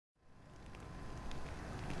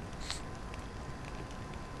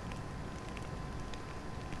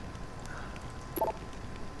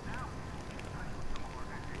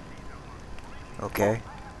Okay.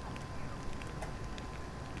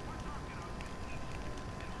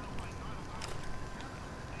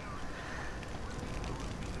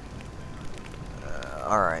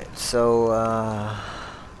 Alright, so,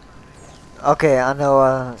 okay, I know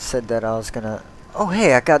I said that I was gonna... Oh,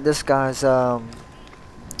 hey, I got this guy's,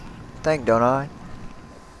 thing, don't I?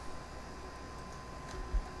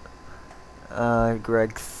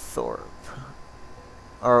 Greg Thorpe.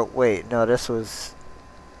 Or, wait, no, this was...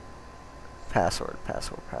 Password.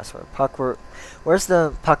 Where's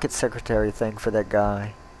the pocket secretary thing for that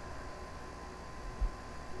guy?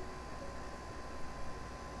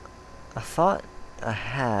 I thought I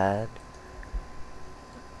had...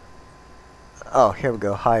 Oh, here we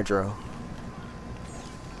go, Hydro.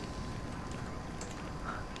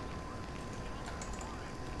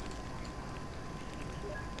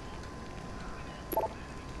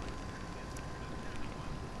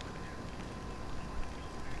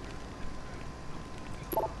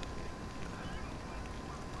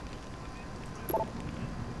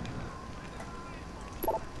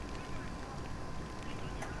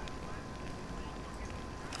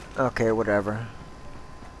 Okay, whatever.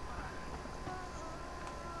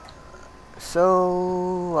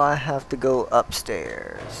 So, I have to go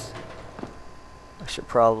upstairs. I should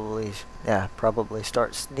probably, yeah, probably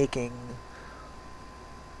start sneaking.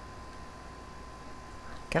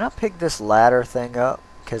 Can I pick this ladder thing up?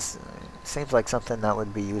 Because it seems like something that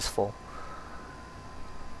would be useful.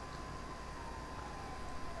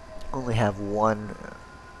 Only have one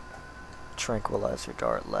tranquilizer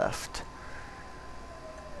dart left.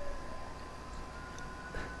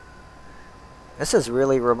 This is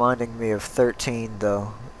really reminding me of 13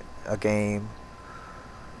 though, a game.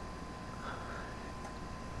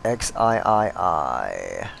 XIII.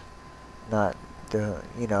 Not the,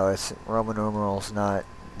 you know, it's Roman numerals, not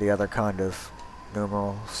the other kind of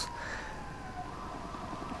numerals.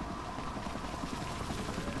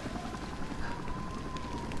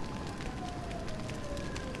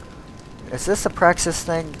 Is this a Praxis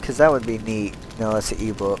thing? Because that would be neat. No, it's an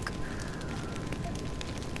ebook.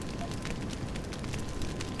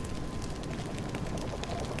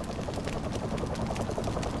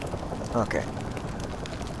 Okay.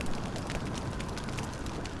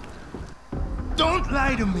 Don't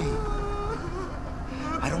lie to me!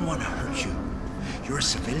 I don't want to hurt you. You're a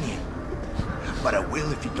civilian. But I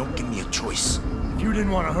will if you don't give me a choice. If you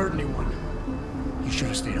didn't want to hurt anyone, you should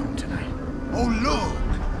have stayed home tonight. Oh,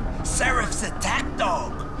 look! Seraph's attack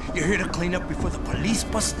dog! You're here to clean up before the police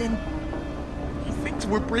bust in? He thinks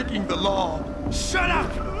we're breaking the law. Shut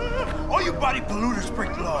up! All you body polluters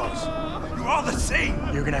break laws. You're all the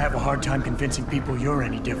same. You're gonna have a hard time convincing people you're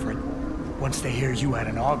any different once they hear you had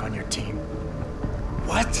an AUG on your team.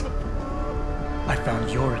 What? I found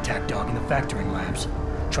your attack dog in the factoring labs,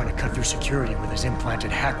 trying to cut through security with his implanted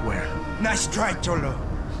hackware. Nice try, Cholo.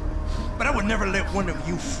 But I would never let one of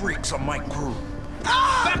you freaks on my crew.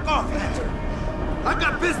 Back off, Hunter! I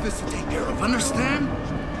got business to take care of, understand?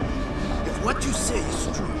 If what you say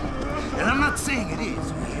is true, and I'm not saying it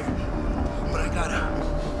is, here, but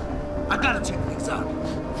I gotta check things out.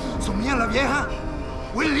 So me and la vieja,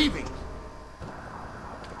 we're leaving.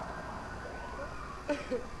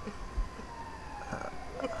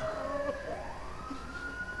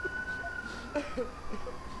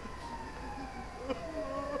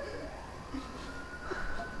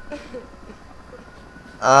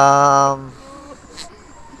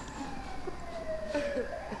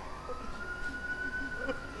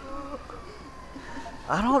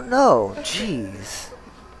 I don't know. Jeez.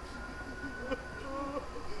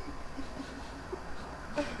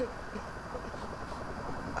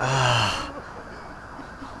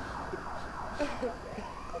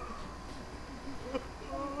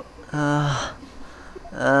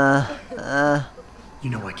 You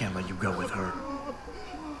know I can't let you go with her.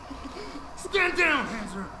 Stand down,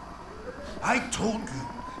 Hanser. I told you,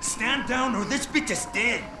 stand down or this bitch is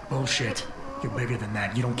dead. Bullshit. You're bigger than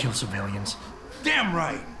that. You don't kill civilians. Damn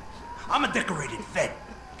right. I'm a decorated vet,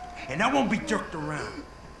 and I won't be jerked around.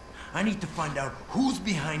 I need to find out who's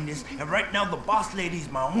behind this, and right now the boss lady's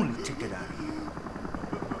my only ticket out of here.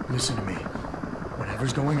 Listen to me.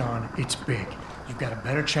 Whatever's going on, it's big. You've got a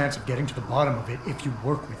better chance of getting to the bottom of it if you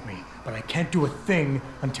work with me. But I can't do a thing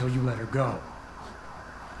until you let her go.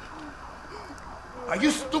 Are you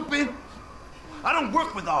stupid? I don't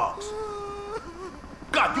work with dogs.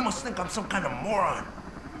 God, you must think I'm some kind of moron.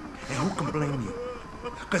 And who can blame you?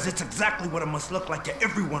 Because it's exactly what it must look like to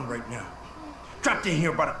everyone right now. Trapped in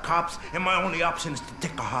here by the cops, and my only option is to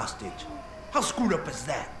take a hostage. How screwed up is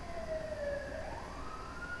that?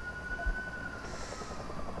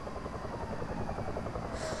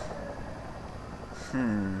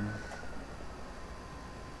 Hmm.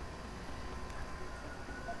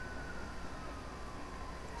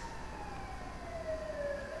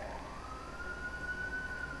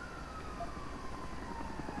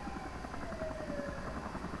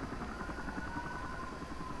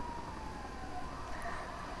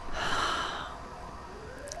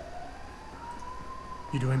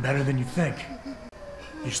 You're doing better than you think.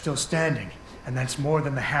 You're still standing, and that's more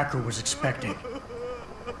than the hacker was expecting.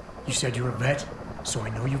 You said you're a vet, so I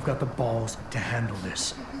know you've got the balls to handle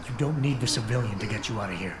this. You don't need the civilian to get you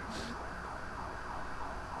out of here.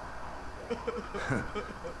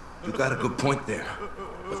 You got a good point there.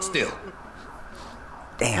 But still.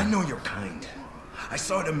 Damn. I know you're kind. I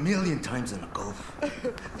saw it a million times in the Gulf.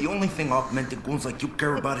 The only thing augmented goons like you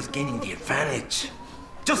care about is gaining the advantage.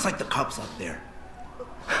 Just like the cops out there.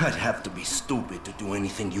 I'd have to be stupid to do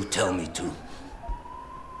anything you tell me to.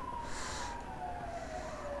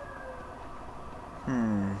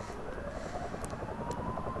 Hmm.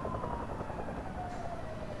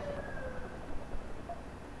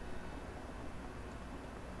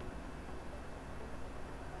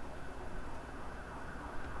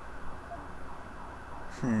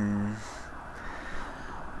 Hmm.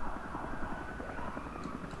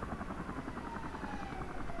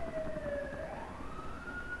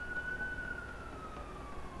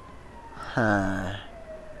 Huh.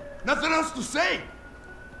 Nothing else to say.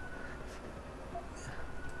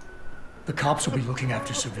 The cops will be looking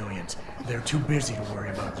after civilians. They're too busy to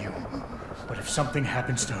worry about you. But if something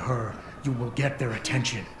happens to her, you will get their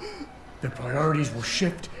attention. Their priorities will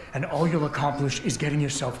shift, and all you'll accomplish is getting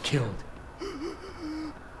yourself killed.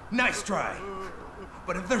 Nice try.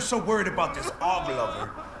 But if they're so worried about this Og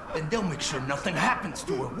lover, then they'll make sure nothing happens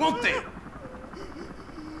to her, won't they?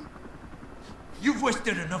 You've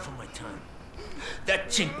wasted enough of my time. That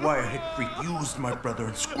chink wirehead freak used my brother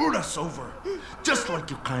and screwed us over. Just like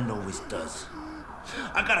you kinda always does.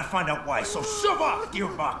 I gotta find out why, so shove off,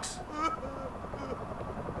 Gearbox!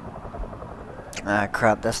 Ah,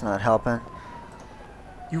 crap, that's not helping.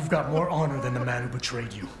 You've got more honor than the man who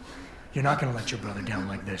betrayed you. You're not gonna let your brother down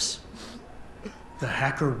like this. The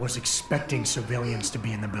hacker was expecting civilians to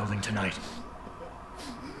be in the building tonight.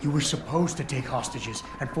 You were supposed to take hostages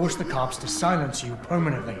and force the cops to silence you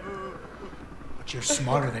permanently. But you're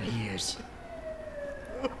smarter than he is.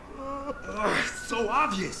 It's so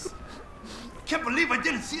obvious. Can't believe I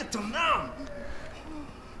didn't see it till now.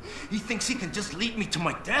 He thinks he can just lead me to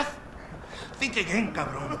my death? Think again,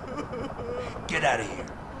 cabron. Get out of here.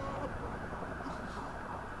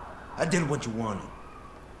 I did what you wanted,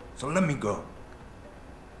 so let me go.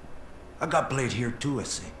 I got Blade here too, I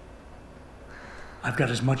see. I've got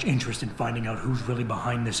as much interest in finding out who's really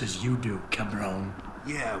behind this as you do, cabron.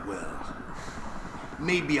 Yeah, well,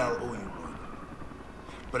 maybe I'll owe you one.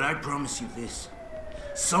 But I promise you this,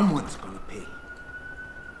 someone's gonna pay.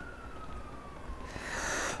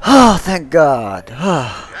 Oh, thank God.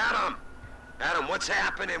 Adam! Adam, what's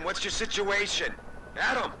happening? What's your situation?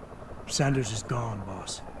 Adam! Sanders is gone,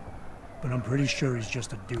 boss. But I'm pretty sure he's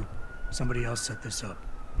just a dupe. Somebody else set this up.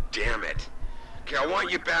 Damn it. Okay, I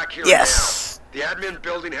want you back here Yes. now. The admin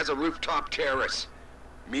building has a rooftop terrace.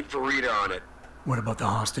 Meet Farida on it. What about the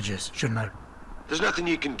hostages? Shouldn't I? There's nothing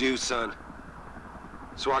you can do, son.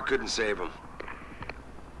 So I couldn't save them.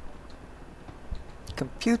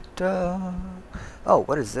 Computer. Oh,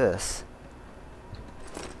 what is this?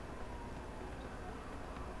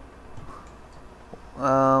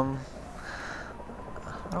 I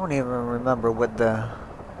don't even remember what the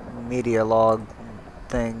media log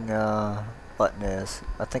thing button is.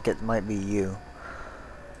 I think it might be you.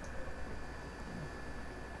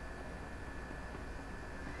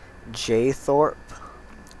 J Thorpe,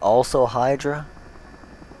 also Hydra.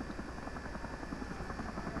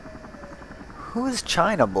 Who is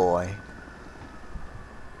China Boy?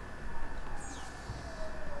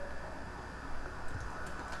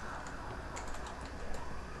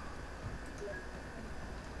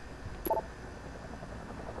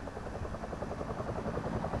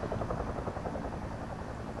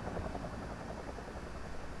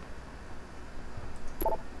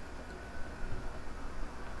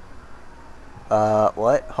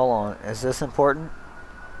 What? Hold on. Is this important?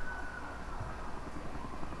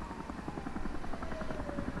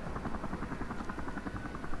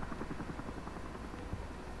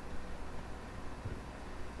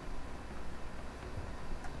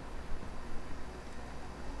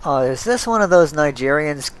 Oh, is this one of those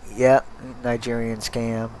Nigerians? Yep, Nigerian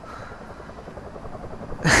scam.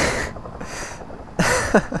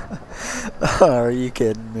 Are you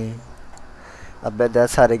kidding me? I bet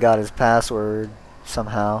that's how they got his password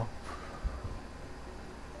somehow.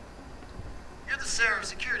 You're the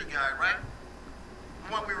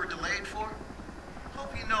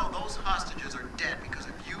hope you know those hostages are dead because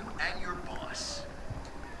of you and your boss.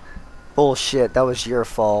 Bullshit, that was your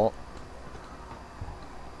fault.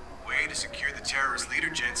 Way to secure the terrorist leader,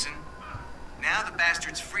 Jensen. Now the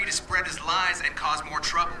bastard's free to spread his lies and cause more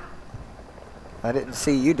trouble. I didn't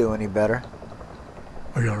see you do any better.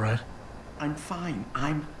 Are you alright? I'm fine.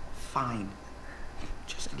 I'm fine.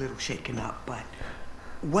 Just a little shaken up, but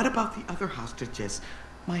what about the other hostages?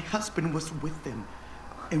 My husband was with them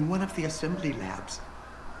in one of the assembly labs,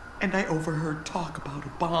 and I overheard talk about a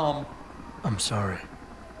bomb. I'm sorry.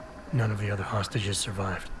 None of the other hostages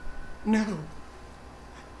survived. No.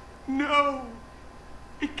 No.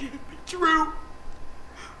 It can't be true.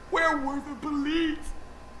 Where were the police?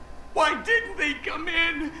 Why didn't they come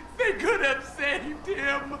in? They could have saved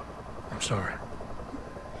him. I'm sorry.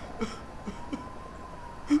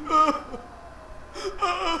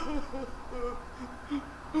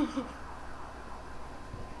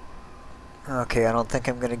 Okay, I don't think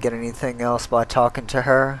I'm gonna get anything else by talking to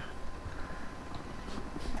her.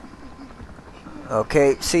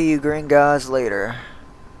 Okay, see you green guys later.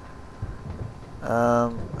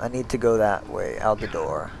 I need to go that way, out the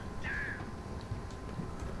door.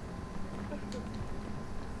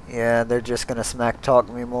 Yeah, they're just gonna smack talk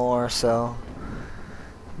me more, so...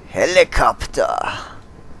 Helicopter!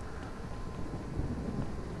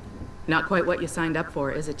 Not quite what you signed up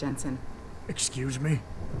for, is it, Jensen? Excuse me?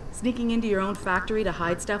 Sneaking into your own factory to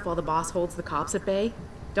hide stuff while the boss holds the cops at bay?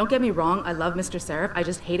 Don't get me wrong, I love Mr. Seraph. I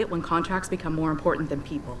just hate it when contracts become more important than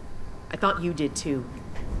people. I thought you did too.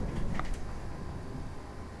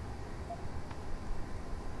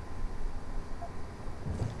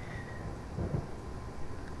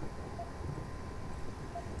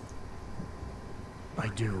 I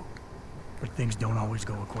do. But things don't always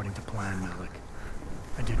go according to plan, Malik.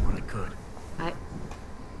 I did what I could.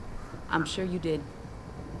 I'm sure you did.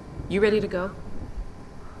 You ready to go?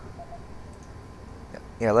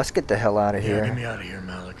 Yeah, let's get the hell out of Yeah, here. get me out of here,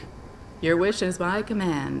 Malik. Your wish is my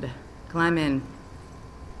command. Climb in.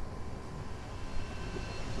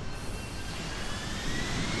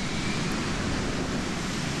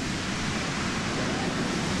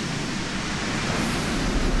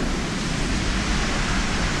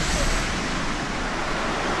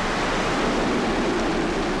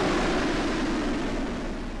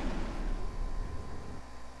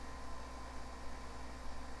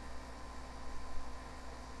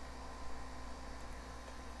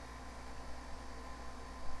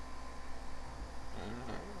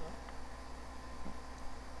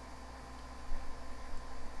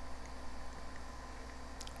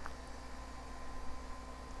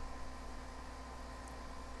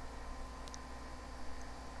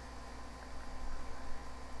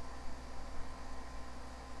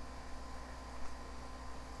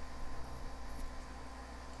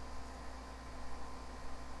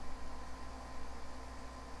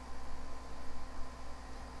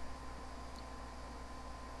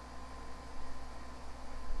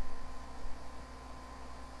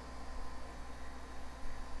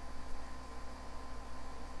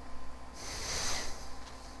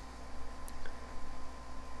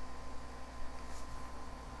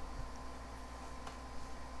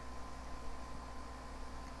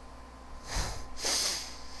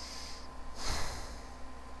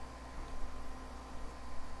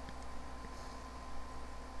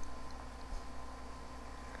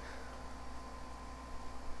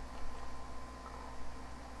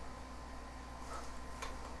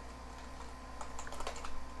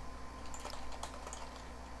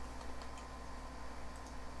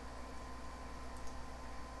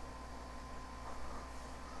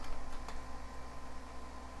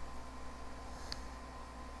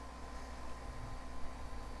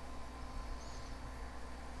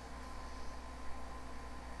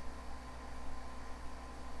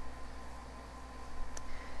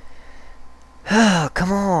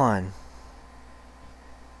 Come on.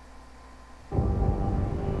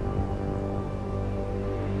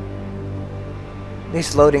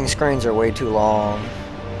 These loading screens are way too long.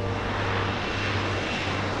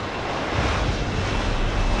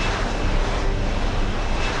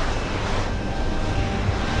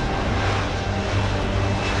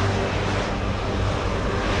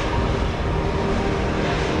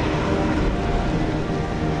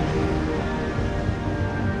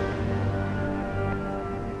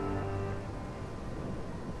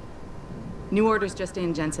 New orders just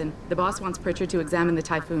in, Jensen. The boss wants Pritchard to examine the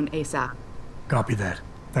Typhoon ASAP. Copy that.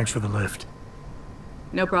 Thanks for the lift.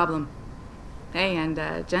 No problem. Hey, and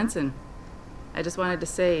Jensen, I just wanted to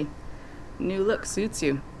say, new look suits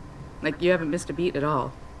you. Like you haven't missed a beat at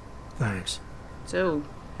all. Thanks. So,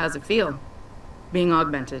 how's it feel? Being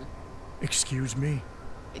augmented? Excuse me?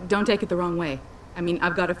 Don't take it the wrong way. I mean,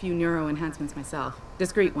 I've got a few neuro enhancements myself.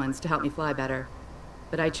 Discreet ones to help me fly better.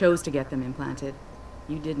 But I chose to get them implanted.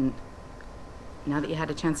 You didn't. Now that you had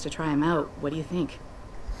a chance to try them out, what do you think?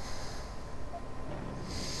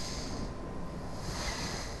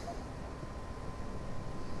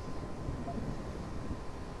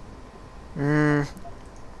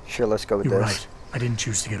 Sure, let's go with You're this. right. I didn't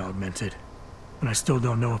choose to get augmented. And I still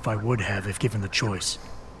don't know if I would have if given the choice.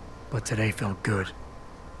 But today felt good.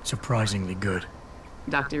 Surprisingly good.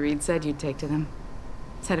 Dr. Reed said you'd take to them.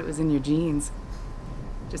 Said it was in your genes.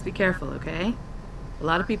 Just be careful, okay? A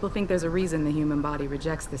lot of people think there's a reason the human body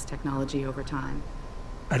rejects this technology over time.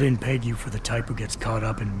 I didn't peg you for the type who gets caught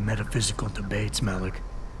up in metaphysical debates, Malik.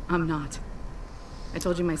 I'm not. I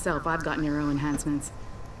told you myself, I've got neuro enhancements.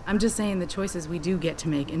 I'm just saying the choices we do get to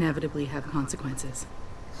make inevitably have consequences.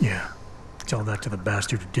 Yeah. Tell that to the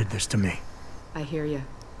bastard who did this to me. I hear you.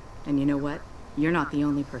 And you know what? You're not the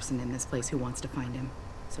only person in this place who wants to find him.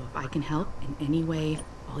 So if I can help in any way,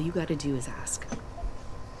 all you gotta do is ask.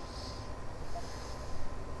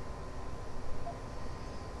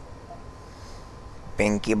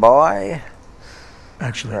 Pinky boy.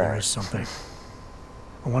 Actually, there is something.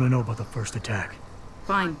 I want to know about the first attack.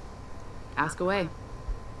 Fine. Ask away.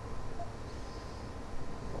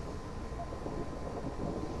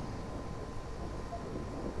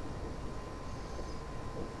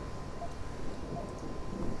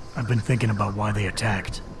 I've been thinking about why they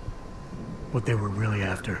attacked. What they were really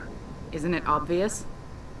after. Isn't it obvious?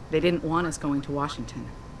 They didn't want us going to Washington.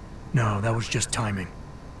 No, that was just timing.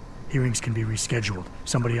 Hearings can be rescheduled.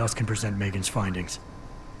 Somebody else can present Megan's findings.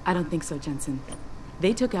 I don't think so, Jensen.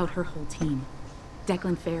 They took out her whole team.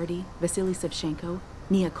 Declan Faraday, Vasily Savchenko,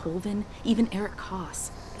 Nia Colvin, even Eric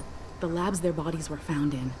Koss. The labs their bodies were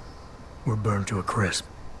found in. We're burned to a crisp.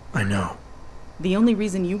 I know. The only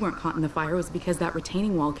reason you weren't caught in the fire was because that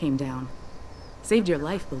retaining wall came down. Saved your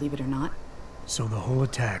life, believe it or not. So the whole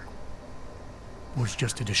attack was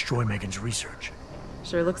just to destroy Megan's research.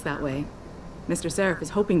 Sure looks that way. Mr. Seraph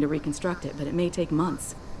is hoping to reconstruct it, but it may take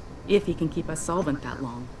months. If he can keep us solvent that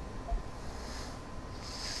long.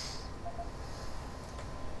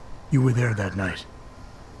 You were there that night.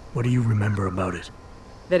 What do you remember about it?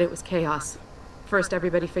 That it was chaos. First,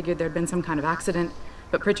 everybody figured there'd been some kind of accident,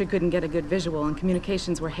 but Pritchard couldn't get a good visual and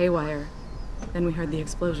communications were haywire. Then we heard the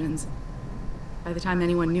explosions. By the time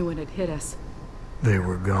anyone knew what had hit us, They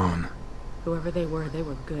were gone. whoever they were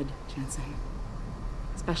good, Jensen.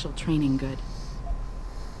 Special training good.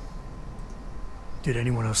 Did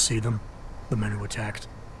anyone else see them? The men who attacked?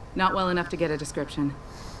 Not well enough to get a description.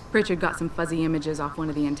 Pritchard got some fuzzy images off one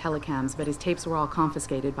of the Intellicams, but his tapes were all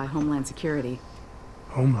confiscated by Homeland Security.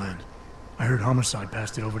 Homeland? I heard Homicide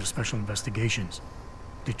passed it over to Special Investigations.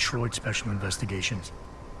 Detroit Special Investigations.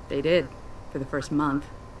 They did, for the first month.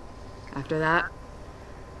 After that,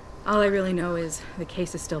 all I really know is the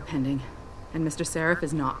case is still pending, and Mr. Seraph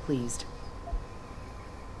is not pleased.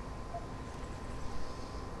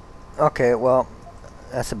 Okay, well,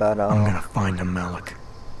 that's about all. I'm gonna find him, Malik.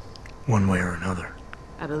 One way or another.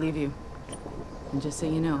 I believe you. And just so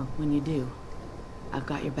you know, when you do, I've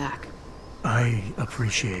got your back. I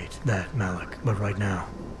appreciate that, Malik, but right now...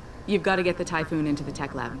 You've got to get the Typhoon into the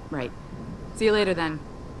tech lab, right. See you later then.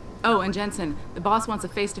 Oh, and Jensen, the boss wants a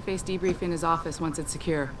face-to-face debrief in his office once it's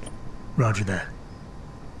secure. Roger that.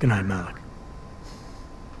 Good night, Malik.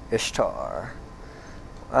 Ishtar.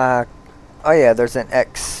 Oh yeah, there's an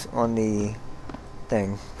X on the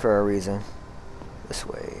thing for a reason. This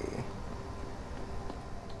way.